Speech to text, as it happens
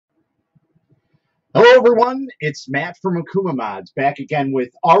Hello everyone, it's Matt from Akuma Mods back again with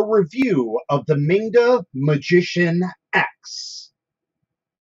our review of the Mingda Magician X.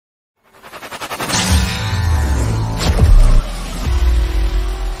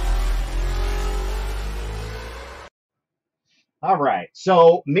 Alright,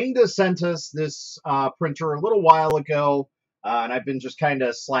 so Mingda sent us this printer a little while ago, and I've been just kind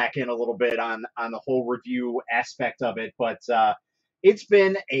of slacking a little bit on the whole review aspect of it, but it's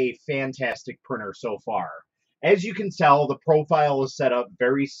been a fantastic printer so far. As you can tell, the profile is set up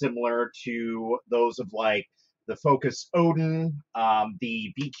very similar to those of like the Focus Odin,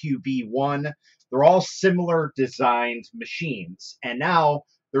 the BQB1. They're all similar designed machines. And now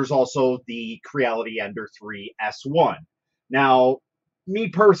there's also the Creality Ender 3 S1. Now, me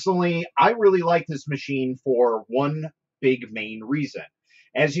personally, I really like this machine for one big main reason.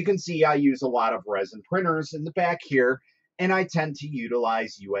 As you can see, I use a lot of resin printers in the back here, and I tend to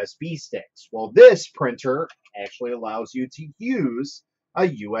utilize USB sticks. Well, this printer actually allows you to use a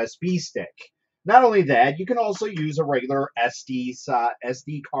USB stick. Not only that, you can also use a regular SD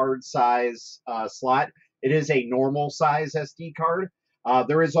card size slot. It is a normal size SD card.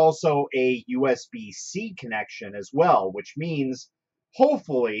 There is also a USB-C connection as well, which means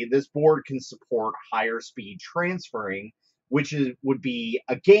hopefully this board can support higher speed transferring, which would be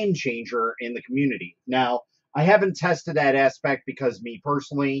a game changer in the community. Now, I haven't tested that aspect because me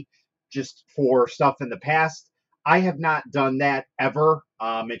personally, just for stuff in the past, I have not done that ever.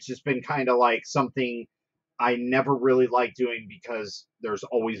 It's just been kind of like something I never really like doing because there's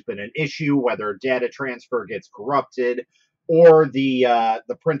always been an issue, whether data transfer gets corrupted or the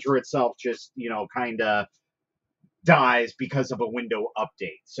printer itself just kind of dies because of a window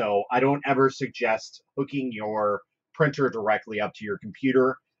update. So I don't ever suggest hooking your printer directly up to your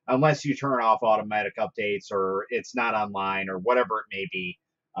computer unless you turn off automatic updates or it's not online or whatever it may be.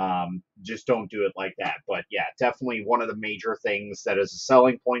 Just don't do it like that. But yeah, definitely one of the major things that is a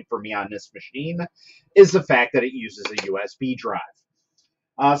selling point for me on this machine is the fact that it uses a USB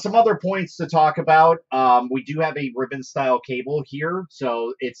drive. Some other points to talk about. We do have a ribbon style cable here,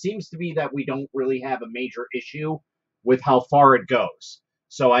 so it seems to be that we don't really have a major issue with how far it goes.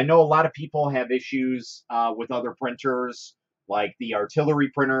 So I know a lot of people have issues with other printers, like the artillery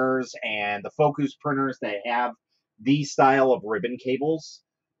printers and the focus printers that have these style of ribbon cables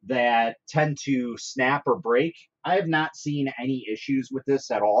that tend to snap or break. I have not seen any issues with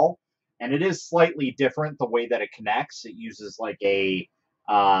this at all, and it is slightly different the way that it connects. It uses like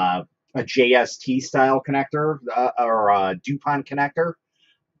uh, a JST style connector or a DuPont connector.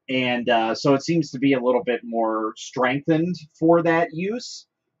 And so it seems to be a little bit more strengthened for that use.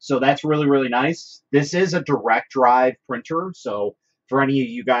 So that's really, really nice. This is a direct drive printer. So for any of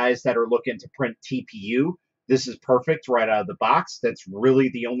you guys that are looking to print TPU, this is perfect right out of the box. That's really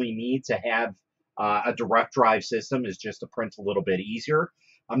the only need to have a direct drive system is just to print a little bit easier.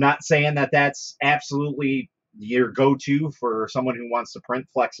 I'm not saying that that's absolutely your go-to for someone who wants to print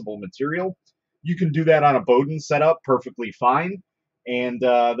flexible material. You can do that on a Bowden setup perfectly fine, and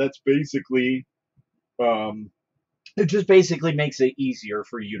that's basically it just basically makes it easier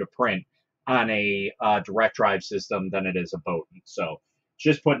for you to print on a direct drive system than it is a Bowden. So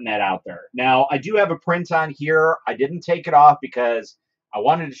just putting that out there. Now I do have a print on here. I didn't take it off because I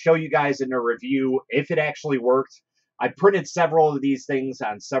wanted to show you guys in a review if it actually worked. I printed several of these things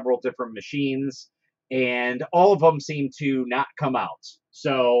on several different machines, and all of them seem to not come out.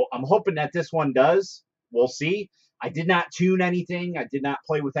 So I'm hoping that this one does. We'll see. I did not tune anything. I did not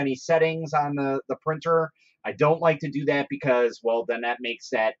play with any settings on the printer. I don't like to do that because, well, then that makes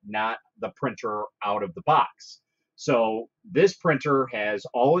that not the printer out of the box. So this printer has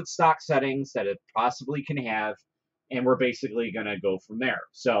all its stock settings that it possibly can have, and we're basically going to go from there.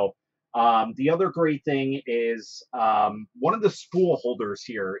 So the other great thing is one of the spool holders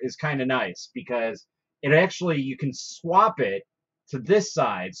here is kind of nice because it actually, you can swap it to this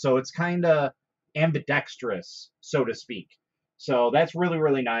side. So it's kind of ambidextrous, so to speak. So that's really,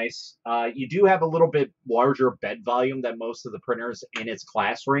 really nice. You do have a little bit larger bed volume than most of the printers in its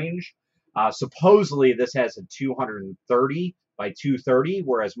class range. Supposedly, this has a 230 by 230,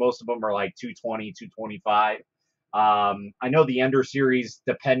 whereas most of them are like 220, 225. I know the Ender series,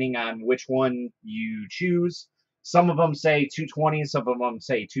 depending on which one you choose, some of them say 220, some of them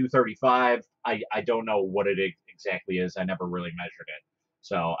say 235. I don't know what it exactly is. I never really measured it.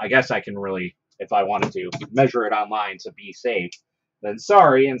 So I guess I can really, if I wanted to, measure it online to be safe. Then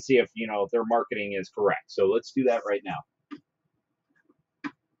sorry, and see if their marketing is correct. So let's do that right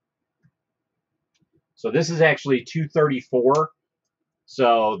now. So this is actually 234.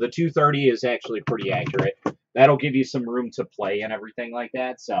 So the 230 is actually pretty accurate. That'll give you some room to play and everything like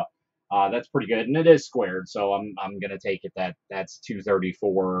that. So That's pretty good, and it is squared, so I'm gonna take it that that's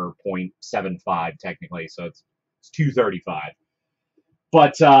 234.75 technically, so it's 235.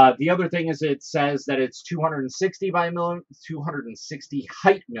 But the other thing is, it says that it's 260 by 260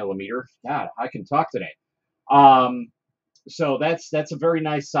 height millimeter. God, I can talk today. Um, so that's a very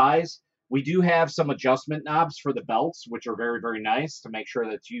nice size. We do have some adjustment knobs for the belts, which are very nice to make sure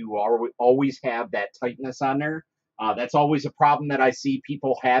that you always have that tightness on there. That's always a problem that I see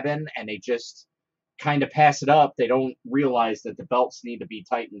people having, and they just kind of pass it up. They don't realize that the belts need to be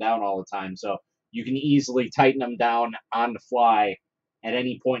tightened down all the time. So you can easily tighten them down on the fly at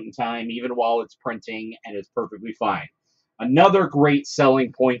any point in time, even while it's printing, and it's perfectly fine. Another great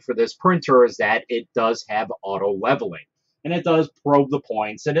selling point for this printer is that it does have auto leveling, and it does probe the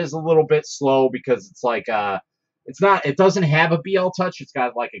points. It is a little bit slow because it's like it doesn't have a BL touch. It's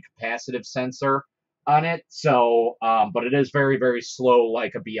got like a capacitive sensor on it. So, but it is very slow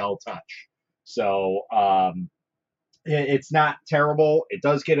like a BL touch. So, it's not terrible. It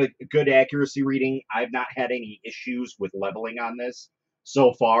does get a good accuracy reading. I've not had any issues with leveling on this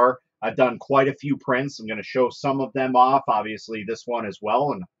so far. I've done quite a few prints. I'm going to show some of them off. Obviously, this one as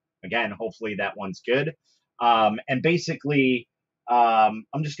well. And again, hopefully that one's good. And basically, I'm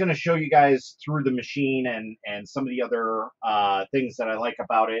just going to show you guys through the machine and some of the other things that I like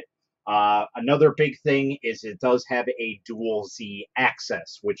about it. Another big thing is it does have a dual Z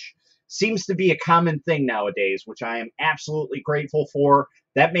access, which seems to be a common thing nowadays, which I am absolutely grateful for.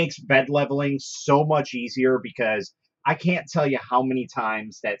 That makes bed leveling so much easier because I can't tell you how many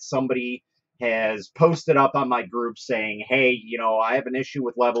times that somebody has posted up on my group saying, hey, I have an issue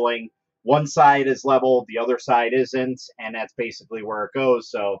with leveling. One side is leveled, the other side isn't, and that's basically where it goes.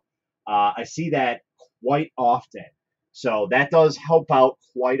 So I see that quite often. So that does help out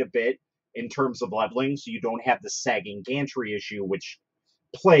quite a bit in terms of leveling, so you don't have the sagging gantry issue, which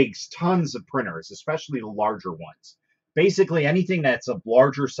plagues tons of printers, especially the larger ones. Basically, anything that's of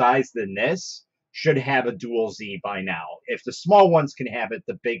larger size than this should have a dual Z by now. If the small ones can have it,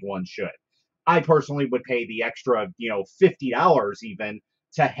 the big ones should. I personally would pay the extra, $50 even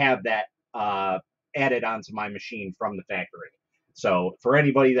to have that added onto my machine from the factory. So for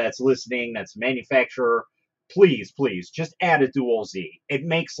anybody that's listening, that's a manufacturer, please just add a dual Z. It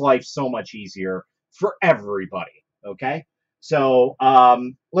makes life so much easier for everybody. Okay. So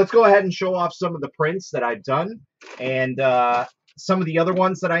let's go ahead and show off some of the prints that I've done, and some of the other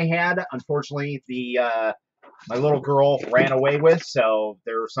ones that I had. Unfortunately, my little girl ran away with, so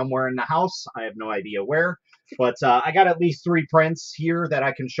they're somewhere in the house. I have no idea where, but I got at least 3 prints here that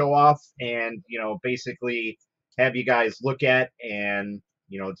I can show off, and basically have you guys look at and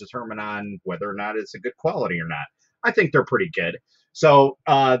determine on whether or not it's a good quality or not. I think they're pretty good. So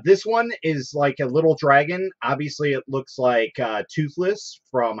this one is like a little dragon. Obviously, it looks like Toothless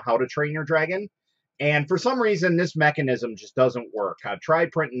from How to Train Your Dragon. And for some reason, this mechanism just doesn't work. I've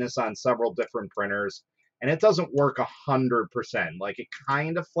tried printing this on several different printers, and it doesn't work 100%. Like, it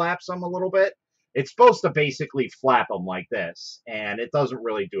kind of flaps them a little bit. It's supposed to basically flap them like this, and it doesn't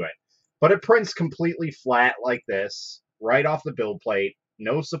really do it. But it prints completely flat like this, right off the build plate.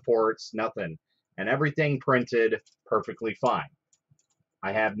 No supports, nothing. And everything printed perfectly fine.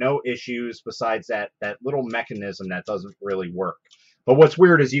 I have no issues besides that little mechanism that doesn't really work. But what's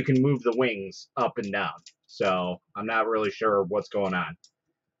weird is you can move the wings up and down. So I'm not really sure what's going on.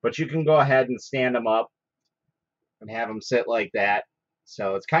 But you can go ahead and stand them up and have them sit like that.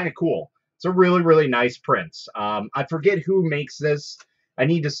 So it's kind of cool. It's a really nice print. I forget who makes this. I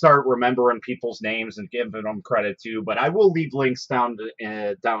need to start remembering people's names and giving them credit too. But I will leave links down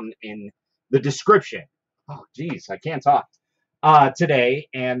in the description. Oh, geez, I can't talk today,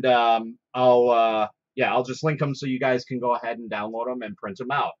 and I'll just link them so you guys can go ahead and download them and print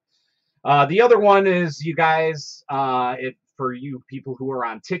them out. The other one is, you guys, for you people who are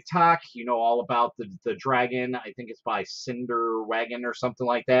on TikTok, you know all about the dragon. I think it's by Cinder Wagon or something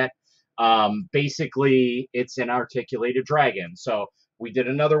like that. Basically, it's an articulated dragon. So we did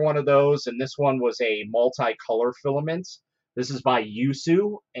another one of those, and this one was a multicolor filament. This is by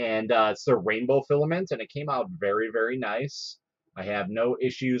Yusu, and it's their rainbow filament, and it came out very nice. I have no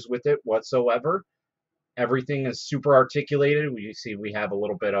issues with it whatsoever. Everything is super articulated. We see we have a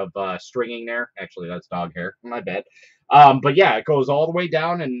little bit of stringing there. Actually, that's dog hair. My bad. But yeah, it goes all the way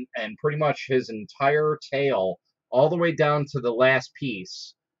down, and pretty much his entire tail, all the way down to the last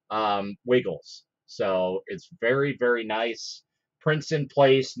piece, wiggles. So it's very nice. Prints in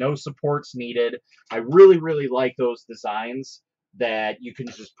place. No supports needed. I really like those designs that you can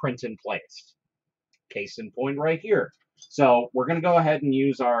just print in place. Case in point right here. So we're going to go ahead and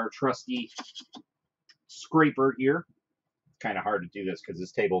use our trusty scraper here, kind of hard to do this because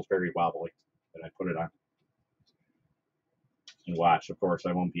this table is very wobbly that I put it on. And watch, of course,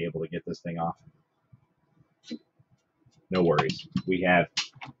 I won't be able to get this thing off. No worries. We have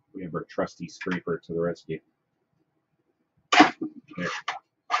our trusty scraper to the rescue. There.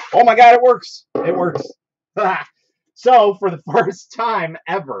 Oh my God, it works! It works. So for the first time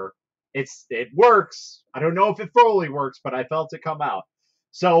ever, it works. I don't know if it fully works, but I felt it come out.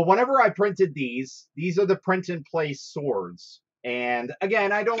 So whenever I printed these are the print in place swords. And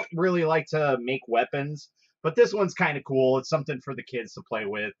again, I don't really like to make weapons, but this one's kind of cool. It's something for the kids to play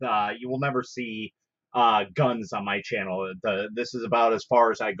with. You will never see guns on my channel. This is about as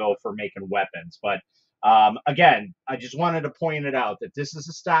far as I go for making weapons. But again, I just wanted to point it out that this is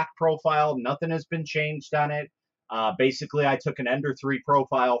a stock profile. Nothing has been changed on it. Basically, I took an Ender 3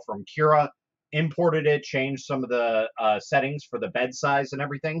 profile from Cura, imported it, changed some of the settings for the bed size and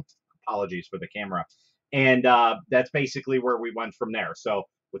everything. Apologies for the camera. And that's basically where we went from there. So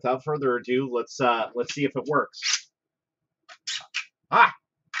without further ado, let's see if it works. Ah,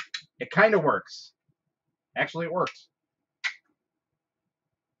 it kind of works. Actually, it works.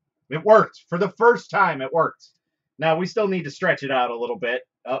 It worked. For the first time, it worked. Now, we still need to stretch it out a little bit.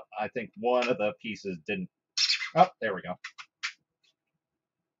 Oh, I think one of the pieces didn't. Oh, there we go.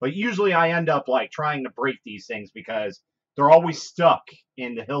 But usually I end up like trying to break these things because they're always stuck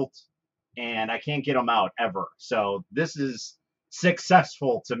in the hilt and I can't get them out ever. So this is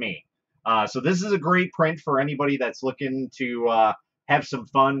successful to me. So this is a great print for anybody that's looking to have some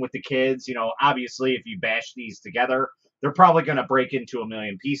fun with the kids. You know, obviously if you bash these together, they're probably going to break into a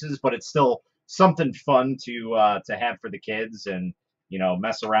million pieces, but it's still something fun to have for the kids and, you know,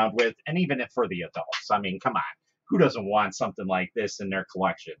 mess around with. And even if for the adults, I mean, come on. Who doesn't want something like this in their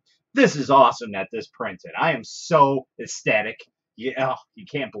collection? This is awesome that this printed. I am so ecstatic. Yeah, you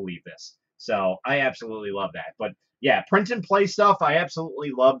can't believe this. So I absolutely love that. But yeah, print and play stuff. I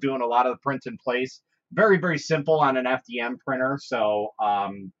absolutely love doing a lot of the print and place. Very, very simple on an FDM printer. So, I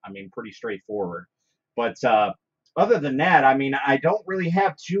mean, pretty straightforward. But other than that, I mean, I don't really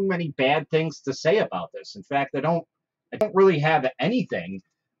have too many bad things to say about this. In fact, I don't really have anything.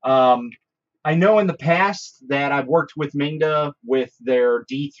 I know in the past that I've worked with Mingda with their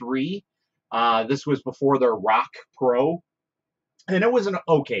D3. This was before their Rock Pro. And it was an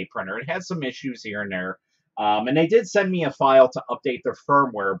okay printer. It had some issues here and there. And they did send me a file to update their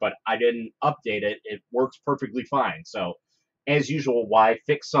firmware, but I didn't update it. It works perfectly fine. So, as usual, why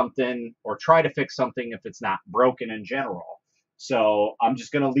fix something or try to fix something if it's not broken in general? So, I'm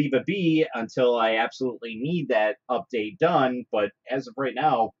just going to leave it be until I absolutely need that update done. But as of right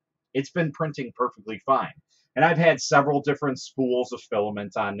now, it's been printing perfectly fine. And I've had several different spools of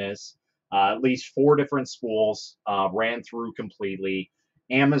filament on this. At least 4 different spools ran through completely.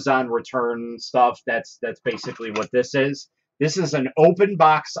 Amazon return stuff. That's basically what this is. This is an open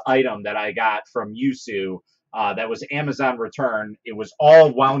box item that I got from Yusu. That was Amazon return. It was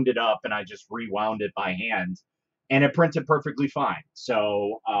all wounded up, and I just rewound it by hand, and it printed perfectly fine.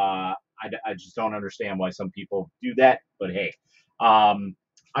 So I just don't understand why some people do that. But hey,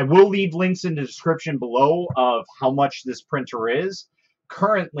 I will leave links in the description below of how much this printer is.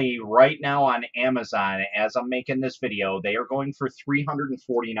 Currently, right now on Amazon, as I'm making this video, they are going for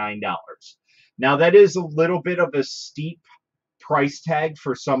 $349. Now, that is a little bit of a steep price tag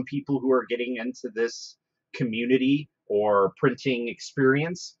for some people who are getting into this community or printing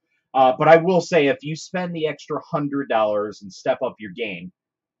experience. But I will say, if you spend the extra $100 and step up your game,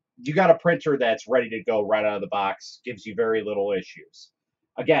 you got a printer that's ready to go right out of the box, gives you very little issues.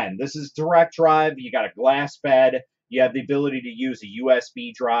 Again, this is direct drive. You got a glass bed. You have the ability to use a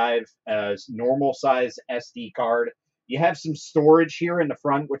USB drive, a normal size SD card. You have some storage here in the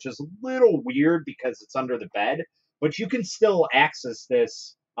front, which is a little weird because it's under the bed, but you can still access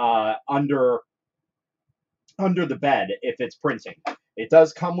this under the bed if it's printing. It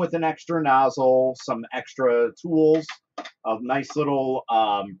does come with an extra nozzle, some extra tools, a nice little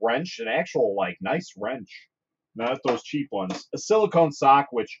wrench, an actual like nice wrench, not those cheap ones. A silicone sock,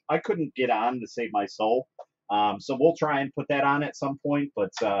 which I couldn't get on to save my soul. So we'll try and put that on at some point, but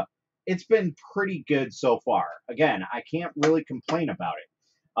it's been pretty good so far. Again, I can't really complain about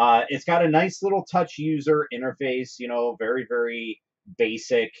it. It's got a nice little touch user interface, you know, very, very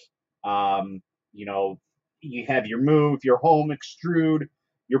basic. You know, you have your move, your home, extrude,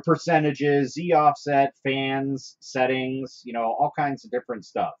 your percentages, Z offset, fans, settings, you know, all kinds of different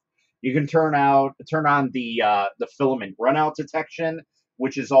stuff. You can turn on the filament runout detection,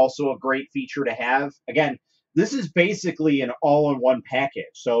 which is also a great feature to have. Again, this is basically an all-in-one package.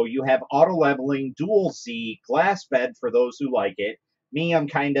 So you have auto leveling, dual Z, glass bed for those who like it. Me, I'm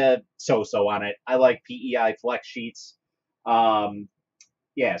kind of so-so on it. I like PEI flex sheets. Um,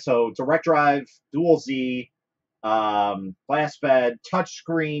 yeah, so direct drive, dual Z, glass bed,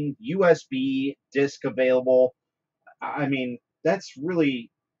 touchscreen, USB disc available. I mean, that's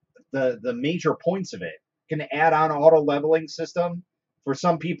really the major points of it. Can add on auto leveling system. For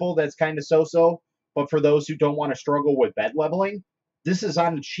some people, that's kind of so-so, but for those who don't want to struggle with bed leveling, this is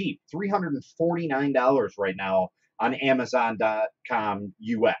on the cheap. $349 right now on Amazon.com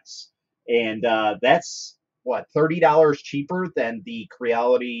US, and that's what $30 cheaper than the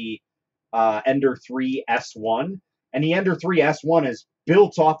Creality Ender 3 S1. And the Ender 3 S1 is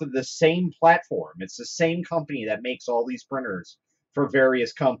built off of the same platform. It's the same company that makes all these printers for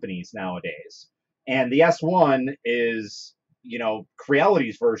various companies nowadays. And the S1 is,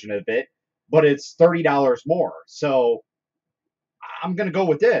 Creality's version of it, but it's $30 more. So I'm going to go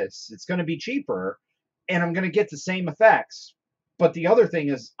with this. It's going to be cheaper and I'm going to get the same effects. But the other thing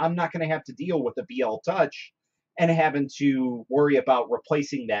is, I'm not going to have to deal with the BL Touch and having to worry about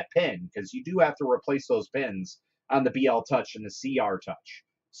replacing that pin, because you do have to replace those pins on the BL Touch and the CR Touch.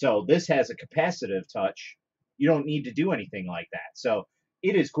 So this has a capacitive touch. You don't need to do anything like that. So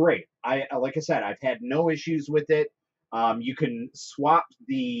it is great. Like I said, I've had no issues with it. You can swap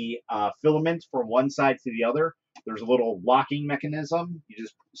the filament from one side to the other. There's a little locking mechanism. You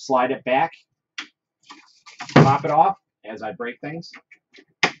just slide it back, pop it off as I break things,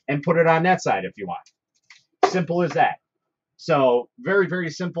 and put it on that side if you want. Simple as that. So very, very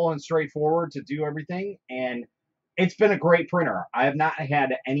simple and straightforward to do everything. And it's been a great printer. I have not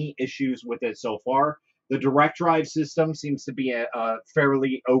had any issues with it so far. The direct drive system seems to be a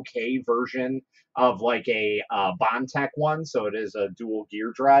fairly okay version of like a Bondtech one. So it is a dual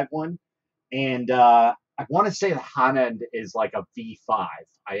gear drive one. And I want to say the hot end is like a V5.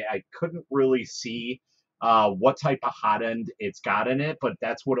 I couldn't really see what type of hot end it's got in it, but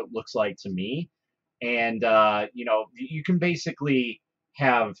that's what it looks like to me. And you can basically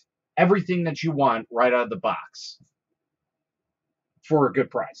have everything that you want right out of the box for a good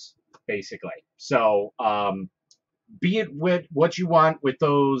price, basically. So be it with what you want with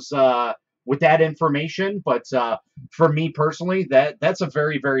those with that information, but for me personally, that's a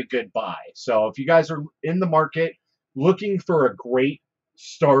very, very good buy. So if you guys are in the market looking for a great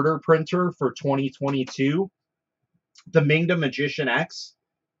starter printer for 2022, the Mingda Magician X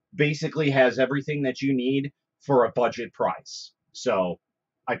basically has everything that you need for a budget price. So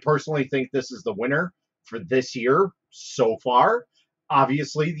I personally think this is the winner for this year so far.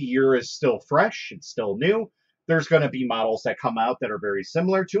 Obviously, the year is still fresh, it's still new. There's going to be models that come out that are very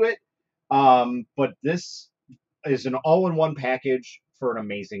similar to it. But this is an all in one package for an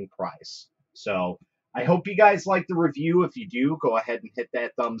amazing price. So I hope you guys like the review. If you do, go ahead and hit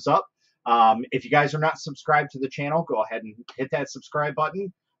that thumbs up. If you guys are not subscribed to the channel, go ahead and hit that subscribe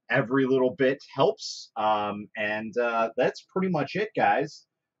button. Every little bit helps. And that's pretty much it, guys.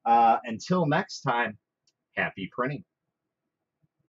 Until next time, happy printing.